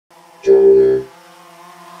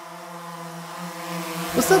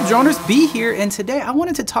What's up, Droners? B here, and today I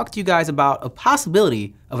wanted to talk to you guys about a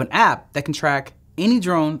possibility of an app that can track any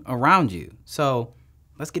drone around you. So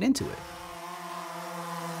let's get into it.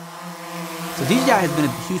 So DJI has been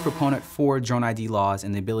a huge proponent for drone ID laws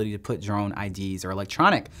and the ability to put drone IDs or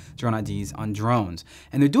electronic drone IDs on drones.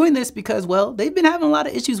 And they're doing this because, well, they've been having a lot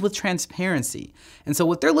of issues with transparency. And so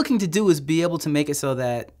what they're looking to do is be able to make it so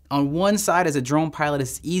that on one side, as a drone pilot,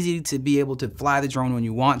 it's easy to be able to fly the drone when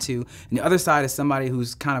you want to. And the other side is somebody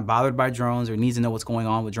who's kind of bothered by drones or needs to know what's going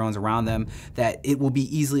on with drones around them, that it will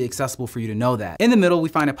be easily accessible for you to know that. In the middle, we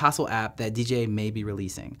find a possible app that DJI may be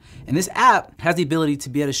releasing. And this app has the ability to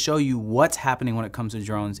be able to show you what's happening when it comes to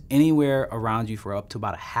drones anywhere around you for up to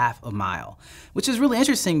about a half a mile, which is really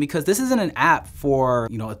interesting because this isn't an app for,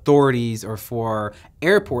 authorities or for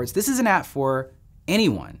airports. This is an app for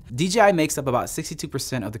anyone. DJI makes up about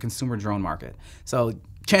 62% of the consumer drone market. So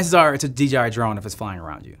chances are it's a DJI drone if it's flying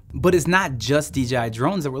around you. But it's not just DJI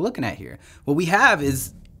drones that we're looking at here. What we have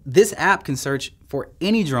is this app can search for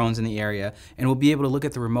any drones in the area and will be able to look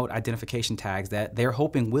at the remote identification tags that they're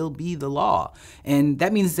hoping will be the law. And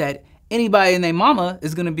that means that anybody and their mama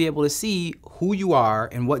is gonna be able to see who you are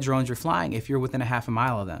and what drones you're flying if you're within a half a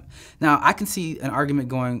mile of them. Now, I can see an argument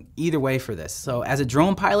going either way for this. So as a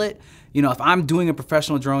drone pilot, if I'm doing a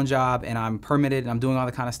professional drone job and I'm permitted and I'm doing all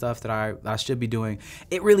the kind of stuff that I should be doing,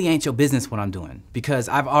 it really ain't your business what I'm doing because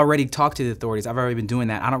I've already talked to the authorities. I've already been doing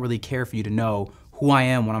that. I don't really care for you to know who I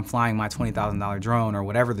am when I'm flying my $20,000 drone or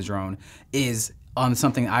whatever the drone is on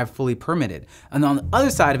something I've fully permitted. And on the other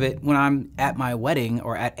side of it, when I'm at my wedding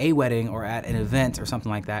or at an event or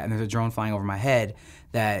something like that, and there's a drone flying over my head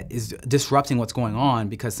that is disrupting what's going on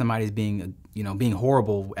because somebody's being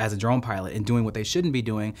horrible as a drone pilot and doing what they shouldn't be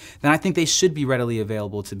doing, then I think they should be readily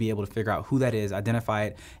available to be able to figure out who that is, identify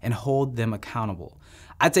it, and hold them accountable.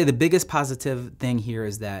 I'd say the biggest positive thing here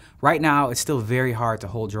is that right now it's still very hard to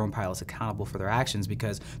hold drone pilots accountable for their actions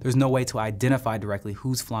because there's no way to identify directly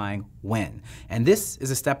who's flying when. And this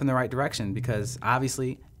is a step in the right direction because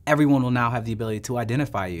obviously everyone will now have the ability to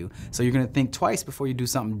identify you. So you're gonna think twice before you do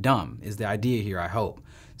something dumb is the idea here, I hope.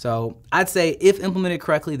 So I'd say if implemented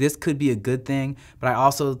correctly, this could be a good thing, but I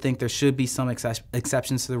also think there should be some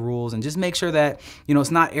exceptions to the rules and just make sure that, it's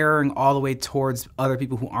not erring all the way towards other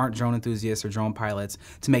people who aren't drone enthusiasts or drone pilots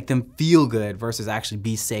to make them feel good versus actually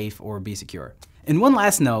be safe or be secure. And one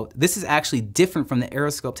last note, this is actually different from the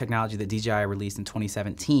aeroscope technology that DJI released in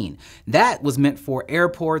 2017. That was meant for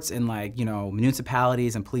airports and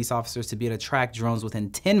municipalities and police officers to be able to track drones within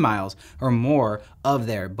 10 miles or more of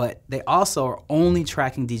there, but they also are only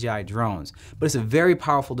tracking DJI drones. But it's a very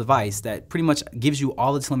powerful device that pretty much gives you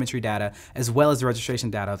all the telemetry data as well as the registration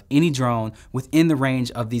data of any drone within the range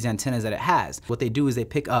of these antennas that it has. What they do is they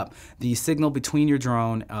pick up the signal between your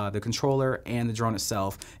drone, the controller, and the drone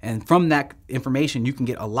itself, and from that information, you can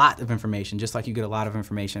get a lot of information, just like you get a lot of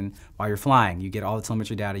information while you're flying. You get all the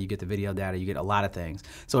telemetry data, you get the video data, you get a lot of things.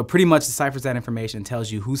 So it pretty much deciphers that information and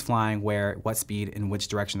tells you who's flying, where, what speed, and which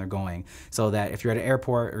direction they're going. So that if you're at an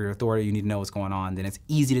airport or your authority, you need to know what's going on, then it's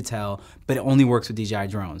easy to tell, but it only works with DJI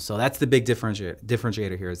drones. So that's the big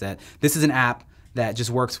differentiator here is that this is an app that just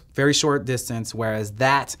works very short distance, whereas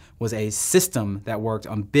that was a system that worked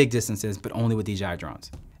on big distances, but only with DJI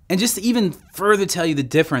drones. And just to even further tell you the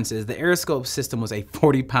differences, the Aeroscope system was a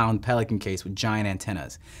 40-pound Pelican case with giant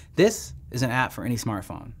antennas. This is an app for any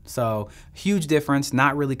smartphone. So huge difference,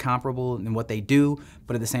 not really comparable in what they do,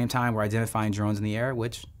 but at the same time, we're identifying drones in the air,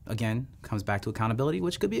 which again, comes back to accountability,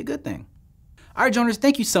 which could be a good thing. All right, Droners,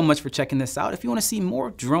 thank you so much for checking this out. If you wanna see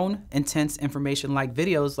more drone intense information like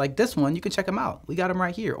videos like this one, you can check them out. We got them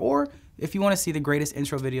right here. Or if you wanna see the greatest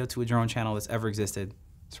intro video to a drone channel that's ever existed,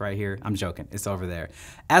 it's right here. I'm joking, it's over there.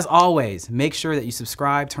 As always, make sure that you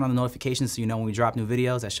subscribe, turn on the notifications so you know when we drop new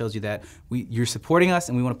videos. That shows you that you're supporting us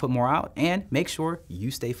and we wanna put more out, and make sure you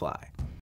stay fly.